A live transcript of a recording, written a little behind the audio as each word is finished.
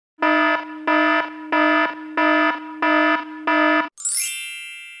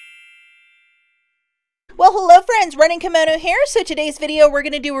friends, Running Kimono here. So today's video, we're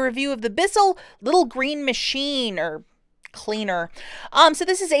going to do a review of the Bissell little green machine or cleaner. So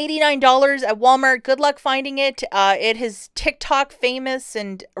this is $89 at Walmart. Good luck finding it. It is TikTok famous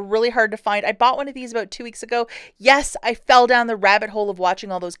and really hard to find. I bought one of these about 2 weeks ago. Yes, I fell down the rabbit hole of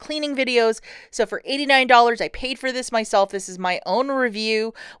watching all those cleaning videos. So for $89, I paid for this myself. This is my own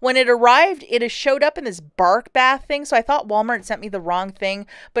review. When it arrived, it has showed up in this bark bath thing. So I thought Walmart sent me the wrong thing,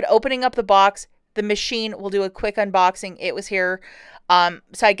 but opening up the box, the machine will do a quick unboxing. It was here.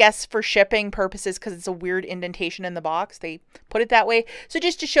 So I guess for shipping purposes, because it's a weird indentation in the box, they put it that way. So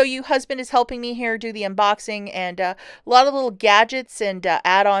just to show you, husband is helping me here do the unboxing and a lot of little gadgets and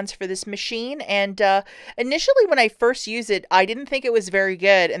add-ons for this machine. And initially when I first used it, I didn't think it was very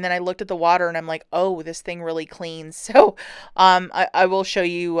good. And then I looked at the water and I'm like, oh, this thing really cleans. So I will show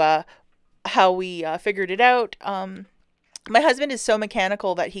you how we figured it out. My husband is so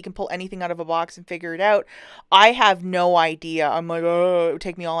mechanical that he can pull anything out of a box and figure it out. I have no idea. I'm like, oh, it would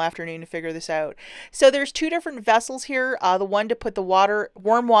take me all afternoon to figure this out. So there's two different vessels here. The one to put the water,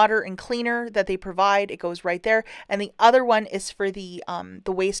 warm water and cleaner that they provide. It goes right there. And the other one is for the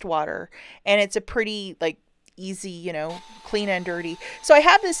wastewater. And it's a pretty easy, you know, clean and dirty. So I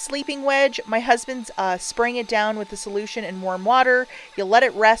have this sleeping wedge. My husband's spraying it down with the solution in warm water. You'll let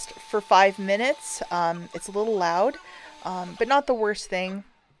it rest for 5 minutes. It's a little loud. But not the worst thing.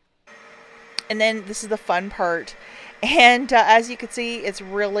 And then this is the fun part. And as you can see, it's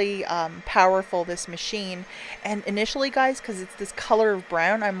really powerful, this machine. And initially, guys, because it's this color of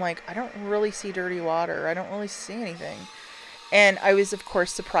brown, I'm like, I don't really see dirty water. I don't really see anything. And I was, of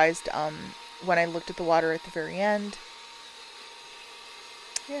course, surprised when I looked at the water at the very end.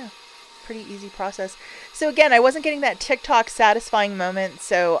 Yeah. Pretty easy process. So again, I wasn't getting that TikTok satisfying moment,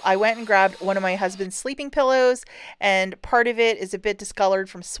 so I went and grabbed one of my husband's sleeping pillows, and part of it is a bit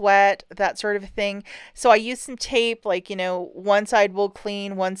discolored from sweat, that sort of a thing. So I used some tape, you know, one side will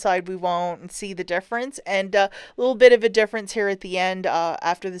clean, one side we won't, and see the difference. And a little bit of a difference here at the end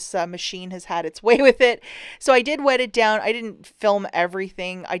after this machine has had its way with it. So I did wet it down. I didn't film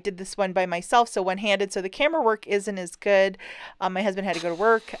everything. I did this one by myself, so one-handed, so the camera work isn't as good. My husband had to go to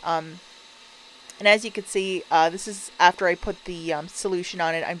work. And as you can see, this is after I put the solution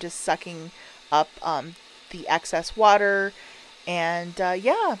on it. I'm just sucking up the excess water. And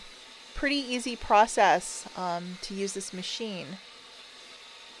yeah, pretty easy process to use this machine.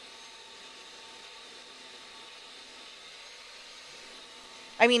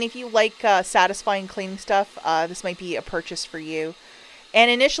 I mean, if you like satisfying cleaning stuff, this might be a purchase for you. And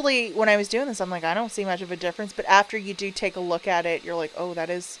initially, when I was doing this, I'm like, I don't see much of a difference. But after you do take a look at it, you're like, oh,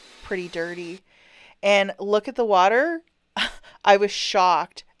 that is pretty dirty. And look at the water. I was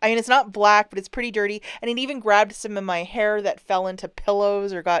shocked. I mean, it's not black, but it's pretty dirty. And it even grabbed some of my hair that fell into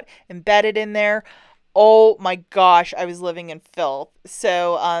pillows or got embedded in there. Oh my gosh, I was living in filth.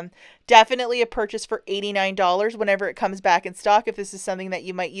 So definitely a purchase for $89 whenever it comes back in stock. If this is something that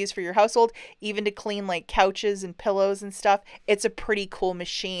you might use for your household, even to clean like couches and pillows and stuff, it's a pretty cool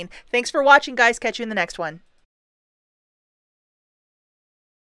machine. Thanks for watching, guys. Catch you in the next one.